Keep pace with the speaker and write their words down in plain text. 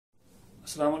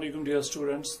Assalamu alaikum dear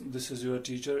students, this is your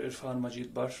teacher Irfan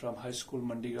Majeed from High School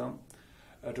Mandigam.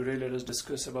 Today let us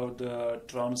discuss about the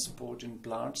transport in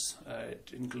plants.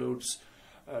 It includes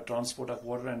transport of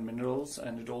water and minerals,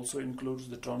 and it also includes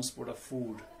the transport of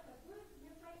food.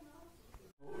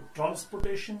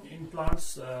 Transportation in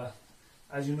plants,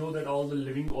 as you know that all the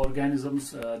living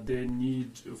organisms, they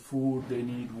need food, they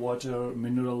need water,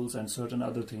 minerals and certain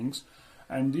other things.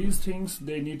 And these things,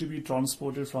 they need to be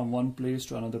transported from one place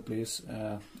to another place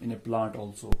in a plant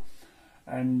also.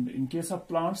 And in case of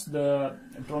plants, the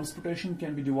transportation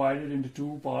can be divided into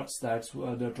two parts. That's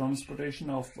the transportation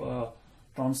of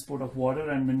transport of water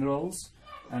and minerals,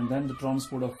 and then the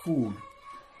transport of food.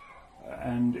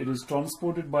 And it is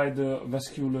transported by the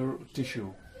vascular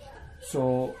tissue.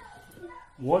 So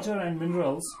water and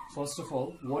minerals, first of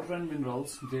all, water and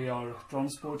minerals, they are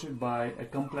transported by a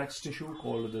complex tissue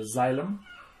called the xylem,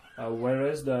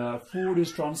 whereas the food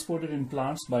is transported in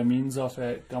plants by means of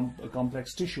a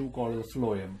complex tissue called the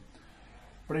phloem.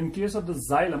 But in case of the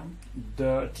xylem,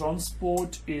 the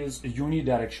transport is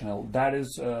unidirectional. That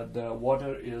is, the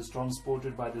water is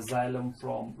transported by the xylem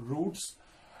from roots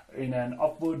in an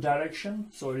upward direction,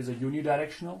 so it is a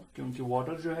unidirectional, क्योंकि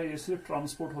water जो है ये सिर्फ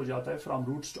transport हो जाता है from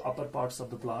roots to upper parts of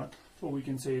the plant, so we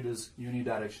can say it is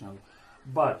unidirectional.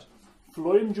 But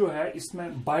phloem जो है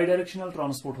इसमें bidirectional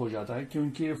transport हो जाता है,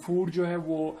 क्योंकि food जो है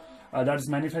वो that is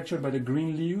manufactured by the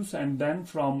green leaves, and then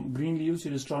from green leaves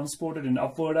it is transported in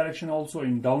upward direction also,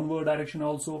 in downward direction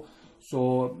also,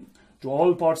 so to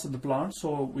all parts of the plant,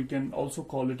 so we can also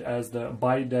call it as the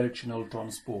bidirectional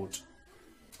transport.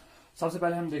 सबसे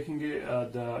पहले हम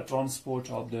देखेंगे the transport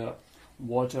of the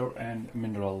water and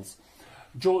minerals.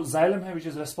 जो xylem है, which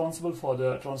is responsible for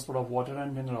the transport of water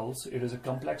and minerals, it is a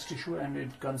complex tissue and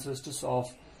it consists of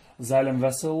xylem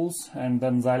vessels and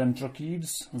then xylem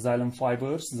tracheids, xylem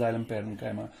fibers, xylem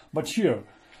parenchyma. But here,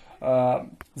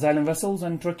 xylem vessels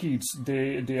and tracheids,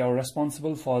 they are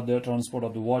responsible for the transport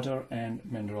of the water and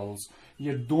minerals.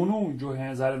 ये दोनों जो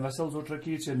हैं xylem vessels और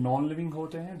tracheids ये non-living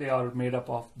होते हैं. They are made up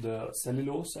of the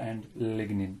cellulose and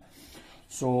lignin.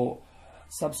 So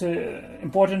सबसे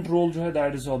important role जो है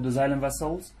that is of the xylem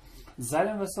vessels.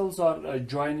 Xylem vessels are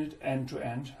joined end to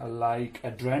end like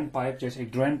a drain pipe. जैसे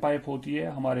एक drain pipe होती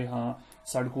है हमारे यहाँ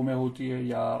सड़कों में होती है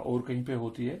या और कहीं पे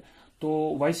होती है,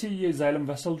 तो वैसे ये xylem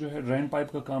vessel जो है drain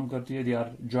pipe का काम करती है. They are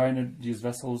joined, these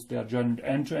vessels, they are joined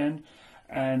end to end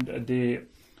and they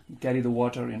carry the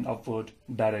water in upward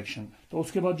direction. तो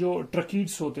उसके बाद जो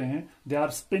tracheids होते हैं, they are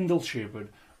spindle shaped.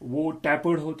 वो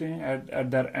tapered होते हैं at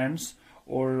their ends,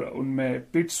 और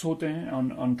उनमें pits होते हैं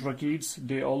on tracheids.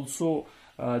 They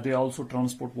also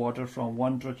transport water from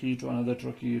one tracheid to another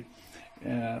tracheid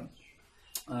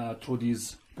through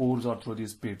these pores or through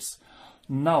these pits.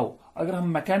 Now, अगर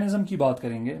हम mechanism की बात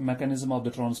करेंगे, mechanism of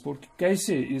the transport,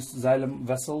 कैसे इस xylem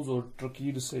vessels और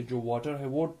tracheid से जो water है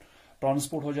वो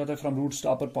ट्रांसपोर्ट हो जाता है from roots to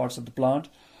upper parts of the plant,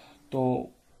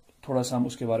 तो थोड़ा सा हम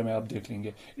उसके बारे में आप देख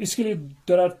लेंगे. इसके लिए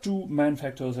there are to main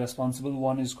factors responsible.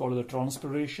 One is called the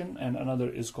transpiration and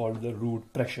another is called the root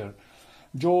pressure.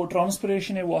 जो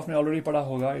ट्रांसपिरेशन है वो आपने ऑलरेडी पढ़ा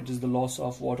होगा. It is the loss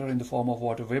of water in the form of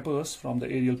water vapours from the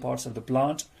aerial parts of the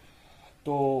plant,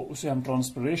 तो उसे हम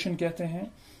transpiration कहते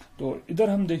हैं. तो इधर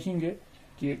हम देखेंगे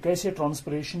कि कैसे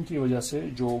ट्रांसपिरेशन की वजह से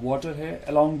जो वाटर है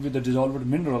along with the dissolved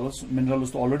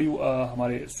minerals तो ऑलरेडी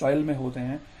हमारे सॉइल में होते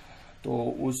हैं, तो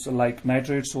उस लाइक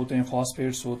नाइट्रेट्स होते हैं,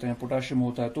 फॉस्फेट्स होते हैं, पोटाशियम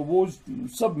होता है, तो वो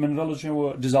सब मिनरल्स हैं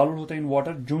वो डिसॉल्व होते हैं इन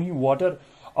वाटर. जो ही वाटर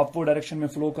अपवर्ड डायरेक्शन में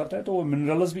फ्लो करता है तो वो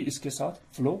मिनरल्स भी इसके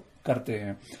साथ फ्लो करते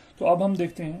हैं. तो अब हम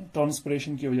देखते हैं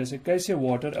ट्रांसपिरेशन की वजह से कैसे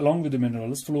water along with the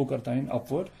minerals flow करता है इन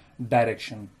अपवर्ड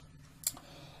डायरेक्शन.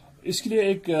 इसके लिए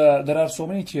एक there are so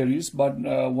many theories, but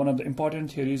one of the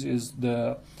important theories is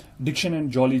the Dixon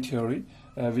and Joly theory,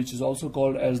 which is also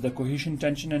called as the cohesion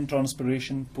tension and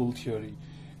transpiration pull theory.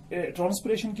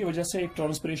 Transpiration की वजह से एक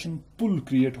transpiration pull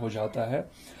create हो जाता है.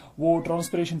 वो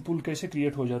transpiration pull कैसे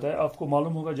create हो जाता है आपको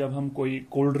मालूम होगा. जब हम कोई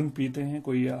कोल्ड ड्रिंक पीते हैं,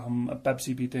 कोई हम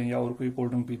पेप्सी पीते हैं या और कोई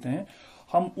कोल्ड ड्रिंक पीते हैं,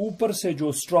 हम ऊपर से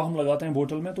जो स्ट्रॉ हम लगाते हैं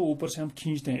बोतल में, तो ऊपर से हम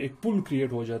खींचते हैं, एक पुल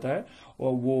क्रिएट हो जाता है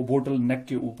और वो बोतल नेक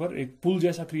के ऊपर एक पुल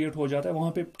जैसा क्रिएट हो जाता है.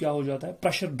 वहां पे क्या हो जाता है,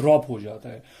 प्रेशर ड्रॉप हो जाता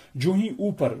है. जो ही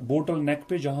ऊपर बोतल नेक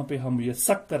पे जहां पे हम ये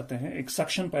सक करते हैं, एक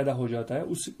सक्शन पैदा हो जाता है,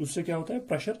 उससे क्या होता है,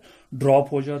 प्रेशर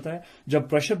ड्रॉप हो जाता है. जब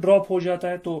प्रेशर ड्रॉप हो जाता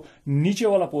है तो नीचे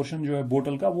वाला पोर्शन जो है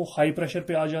बोतल का वो हाई प्रेशर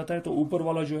पे आ जाता है, तो ऊपर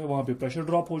वाला जो है वहां पे प्रेशर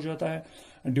ड्रॉप हो जाता है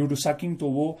ड्यू टू सकिंग, तो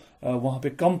वो वहां पे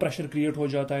कम प्रेशर क्रिएट हो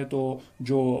जाता है. तो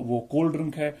जो वो कोल्ड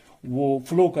ड्रिंक है वो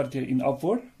फ्लो करती है इन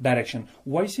अपवर्ड डायरेक्शन.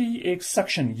 वैसे ही एक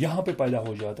सक्शन यहां पे पैदा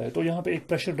हो जाता है, तो यहां पे एक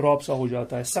प्रेशर ड्रॉप सा हो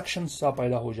जाता है, सक्शन सा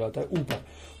पैदा हो जाता है ऊपर.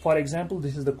 For example,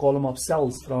 this is the column of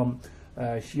sales from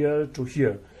here to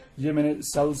here. ये मैंने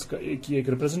सेल्स की एक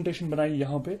रिप्रेजेंटेशन बनाई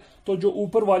यहाँ पे। तो जो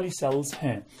ऊपर वाली सेल्स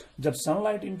हैं, जब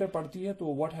सनलाइट इन पे पड़ती है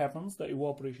तो what happens, the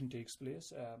evaporation takes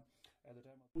place.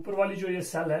 ऊपर वाली जो ये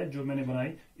सेल है जो मैंने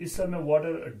बनाई, इस सेल में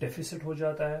वाटर डेफिसिट हो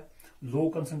जाता है, लो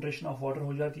कंसंट्रेशन ऑफ वाटर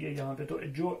हो जाती है यहाँ पे। तो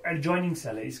जो एडजॉइनिंग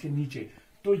सेल है इसके नीचे,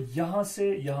 तो यहां से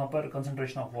यहां पर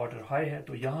कंसंट्रेशन ऑफ वाटर हाई है,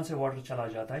 तो यहां से वाटर चला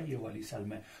जाता है ये वाली सेल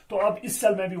में। तो अब इस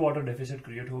सेल में भी वाटर डेफिसिट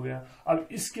क्रिएट हो गया। अब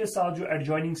इसके साथ जो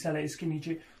एडजॉइनिंग सेल है इसके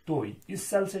नीचे, तो इस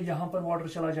सेल से यहां पर वाटर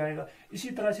चला जाएगा। इसी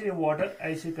तरह से ये वाटर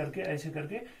ऐसे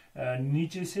करके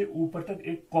नीचे से ऊपर तक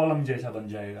एक कॉलम जैसा बन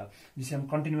जाएगा, जिसे हम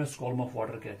कंटिन्यूअस कॉलम ऑफ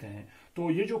वाटर कहते हैं। तो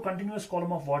ये जो कंटिन्यूअस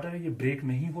कॉलम ऑफ वाटर है ये ब्रेक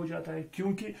नहीं हो जाता है,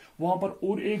 क्योंकि वहां पर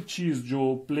और एक चीज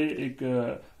जो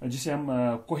जिसे हम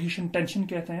कोहेशन टेंशन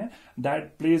कहते हैं,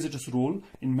 that plays its role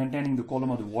in maintaining the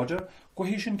column of the water.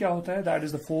 Cohesion क्या होता है? That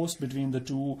is the force between the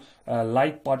two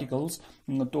like particles.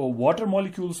 तो वाटर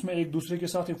मॉलिक्यूल्स में एक दूसरे के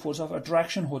साथ एक फोर्स ऑफ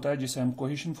अट्रैक्शन होता है, जिसे हम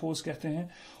कोहेशन फोर्स कहते हैं।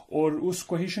 और उस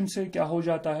कोहेशन से क्या हो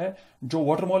जाता है, जो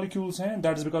वाटर मॉलिक्यूल्स हैं,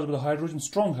 that is because of the hydrogen,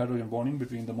 strong hydrogen bonding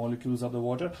between the molecules of the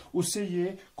water, उससे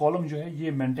ये कॉलम जो है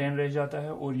ये मेंटेन रह जाता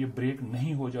है और ये ब्रेक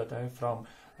नहीं हो जाता है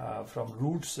from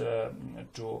roots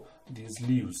to these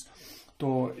leaves. तो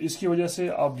इसकी वजह से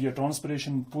अब ये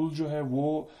ट्रांसपिरेशन पुल जो है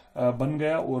वो बन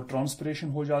गया और ट्रांसपिरेशन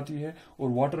हो जाती है, और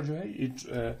वाटर जो है it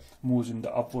moves in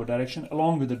the upward direction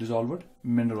along with the dissolved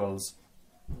minerals.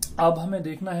 अब हमें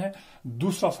देखना है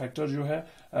दूसरा फैक्टर जो है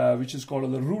which is called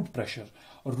the root pressure.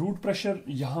 Root pressure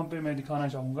यहां पे मैं दिखाना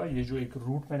चाहूंगा, ये जो एक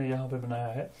रूट मैंने यहां पे बनाया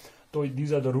है, तो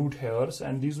these are the root hairs,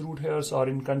 and these root hairs are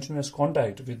in continuous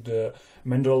contact with the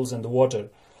minerals and the water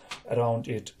around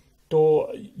it. तो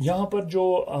यहाँ पर जो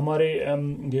हमारे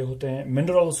ये होते हैं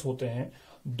मिनरल्स होते हैं,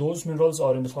 those minerals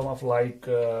are in the form of like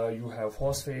you have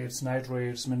phosphates,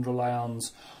 nitrates, mineral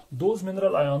ions. Those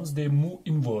mineral ions they move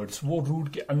inwards, वो रूट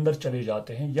के अंदर चले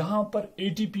जाते हैं। यहाँ पर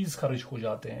ATPs खारिज हो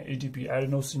जाते हैं, ATP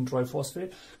एडेनोसिन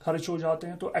ट्राइफॉस्फेट खारिज हो जाते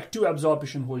हैं, तो एक्टिव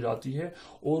एब्जॉर्प्शन हो जाती है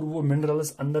और वो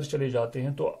मिनरल्स अंदर चले जाते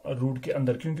हैं। तो रूट के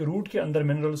अंदर, क्योंकि रूट के अंदर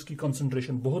मिनरल्स की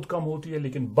कंसंट्रेशन बहुत कम होती है,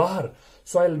 लेकिन बाहर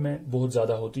सॉइल में बहुत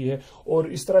ज्यादा होती है,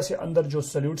 और इस तरह से अंदर जो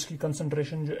सॉल्यूट्स की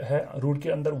कंसंट्रेशन जो है रूट के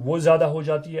अंदर वो ज्यादा हो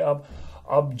जाती है।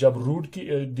 अब जब रूट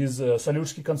की दिस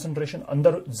सॉल्यूट्स की कंसंट्रेशन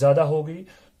अंदर ज्यादा हो गई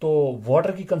तो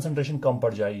वाटर की कंसंट्रेशन कम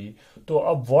पड़ जाएगी। तो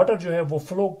अब वाटर जो है वो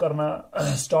फ्लो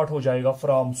करना स्टार्ट हो जाएगा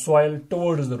from soil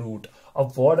towards the root.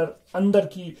 अब वाटर अंदर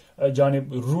की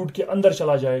जानिब रूट के अंदर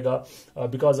चला जाएगा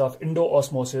बिकॉज ऑफ इंडो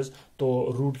ऑस्मोसिस। तो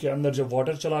रूट के अंदर जब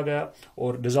वाटर चला गया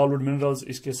और डिसॉल्व्ड मिनरल्स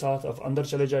इसके साथ अब अंदर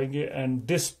चले जाएंगे, and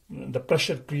this the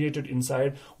pressure created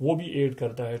inside वो भी एड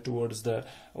करता है टुवर्ड्स द,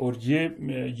 और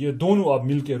ये दोनों अब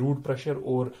मिलके रूट प्रेशर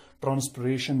और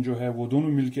ट्रांसपिरेशन जो है वो दोनों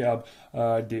मिलके अब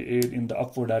they add in the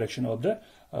upward direction of the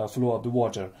flow of the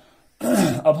water.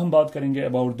 अब हम बात करेंगे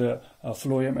about the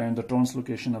phloem and the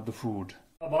translocation of the food.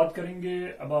 अब बात करेंगे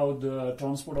about the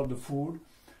transport of the food.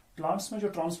 Plants में जो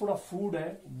ट्रांसपोर्ट ऑफ फूड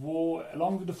है वो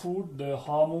along with the food, the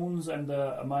hormones and the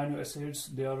amino acids,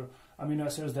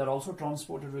 they are also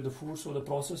transported with the food. So the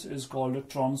process is called a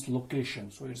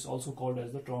translocation. So it's also called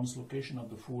as the translocation of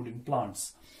the food in plants.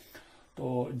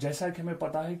 तो जैसा कि हमें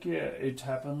पता है कि it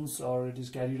happens or it is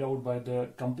carried out by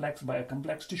a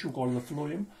complex tissue called the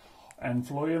phloem. And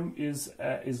phloem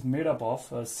is made up of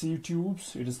sieve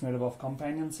tubes. It is made up of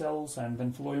companion cells and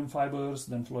then phloem fibers,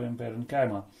 then phloem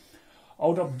parenchyma.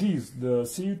 Out of these, the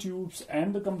sieve tubes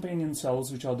and the companion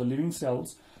cells, which are the living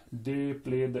cells, they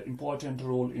play the important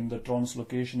role in the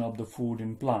translocation of the food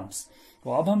in plants.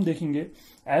 तो अब हम देखेंगे,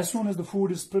 as soon as the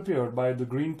food is prepared by the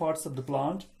green parts of the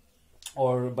plant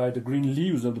or by the green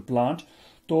leaves of the plant,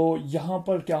 तो यहाँ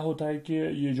पर क्या होता है कि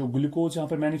ये जो ग्लूकोज यहाँ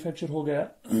पर मैन्युफैक्चर हो गया,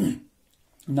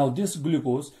 now this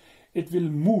glucose it will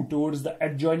move towards the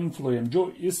adjoining phloem,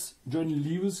 जो इन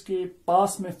लीव्स के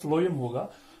पास में phloem होगा,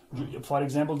 जो for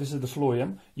example this is the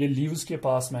phloem, ये लीव्स के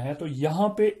पास में है, तो यहाँ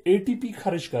पे एटीपी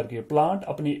खर्च करके प्लांट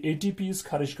अपने एटीपीज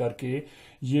खर्च करके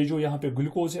ये जो यहाँ पे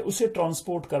ग्लूकोज है उसे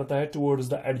ट्रांसपोर्ट करता है टुवर्ड्स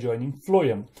द एडजॉइनिंग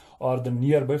फ्लोएम और द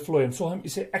नियर बाय फ्लोएम। सो हम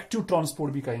इसे एक्टिव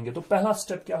ट्रांसपोर्ट भी कहेंगे। तो पहला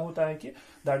स्टेप क्या होता है कि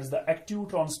that is the active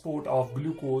transport of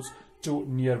glucose to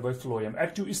near by phloem.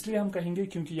 Active इसलिए हम कहेंगे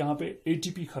क्योंकि यहाँ पे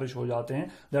एटीपी खर्च हो जाते हैं,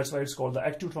 that's why it's called the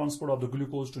active transport of the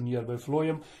glucose to near by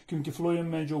phloem. क्योंकि फ्लोएम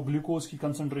में जो ग्लूकोज की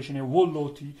कंसंट्रेशन है वो लो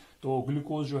थी, तो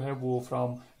ग्लूकोज जो है वो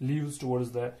from leaves towards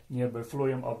the near by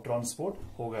phloem अब ट्रांसपोर्ट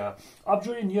हो गया। अब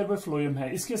जो ये नियर बाय फ्लोएम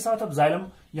है इसके साथ अब जाइलम,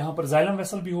 यहाँ पर जाइलम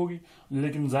वेसल भी होगी,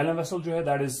 लेकिन जाइलम वेसल जो है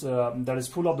that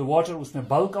is full of the water, उसमें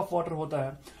बल्क ऑफ वाटर होता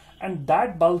है, and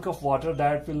that bulk of water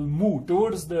that will move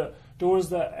towards the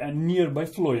near by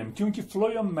phloem. क्योंकि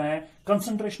फ्लोएम में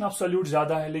कंसंट्रेशन ऑफ सॉल्यूट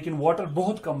ज्यादा है लेकिन वाटर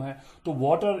बहुत कम है, तो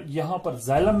वाटर यहाँ पर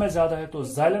जाइलम में ज्यादा है, तो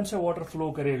जाइलम से वाटर फ्लो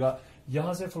करेगा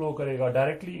यहां से फ्लो करेगा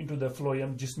डायरेक्टली इनटू द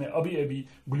फ्लोएम, जिसमें अभी अभी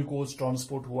ग्लूकोज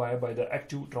ट्रांसपोर्ट हुआ है बाय द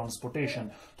एक्टिव ट्रांसपोर्टेशन।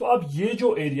 तो अब ये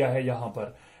जो एरिया है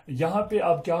यहाँ पे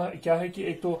अब क्या है कि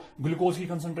एक तो ग्लूकोज की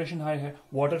कंसंट्रेशन हाई है,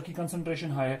 वाटर की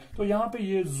कंसंट्रेशन हाई है, तो यहाँ पे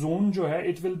ये जोन जो है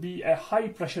it will be A high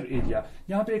pressure area,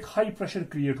 यहाँ पे एक हाई प्रेशर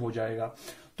क्रिएट हो जाएगा।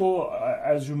 तो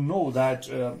एज यू नो दैट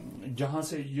जहां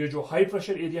से ये जो हाई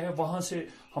प्रेशर एरिया है वहां से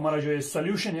हमारा जो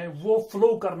सोल्यूशन है वो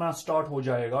फ्लो करना स्टार्ट हो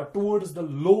जाएगा towards the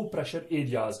low pressure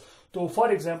areas. तो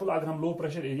फॉर एग्जांपल अगर हम लो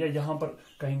प्रेशर एरिया यहां पर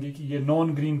कहेंगे कि ये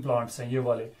नॉन ग्रीन प्लांट्स हैं, ये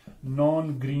वाले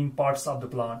non green parts of the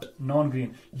plant, non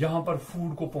green, यहां पर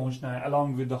फूड को पहुंचना है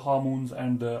along with the hormones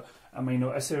and the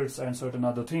amino acids and certain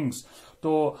other things.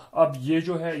 तो अब ये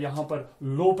जो है यहाँ पर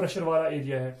लो प्रेशर वाला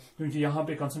एरिया है, क्योंकि यहाँ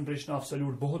पे कंसंट्रेशन ऑफ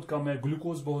सोल्यूट बहुत कम है,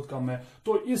 ग्लूकोज बहुत कम है।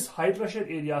 तो इस हाई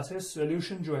प्रेशर एरिया से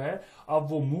सोल्यूशन जो है अब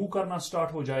वो मूव करना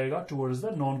स्टार्ट हो जाएगा towards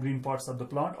the non green parts of the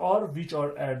plant और which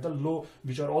are at the low,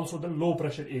 which are also the low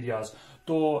pressure areas.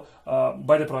 तो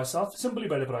by the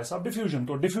process of diffusion,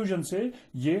 तो डिफ्यूजन से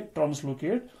ये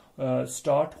ट्रांसलोकेट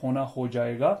स्टार्ट होना हो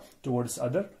जाएगा टुवर्ड्स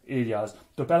अदर एरियाज।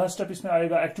 तो पहला स्टेप इसमें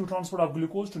आएगा active transport of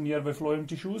glucose to near by phloem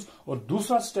tissues, और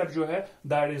दूसरा स्टेप जो है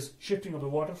that is shifting of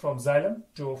the water from xylem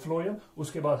to phloem.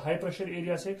 उसके बाद हाई प्रेशर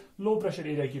एरिया से लो प्रेशर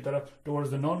एरिया की तरफ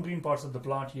towards the non green parts of the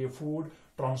plant ये फूड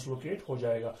ट्रांसलोकेट हो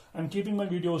जाएगा। I am keeping my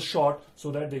videos short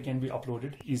so that they can be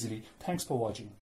uploaded easily. Thanks for watching.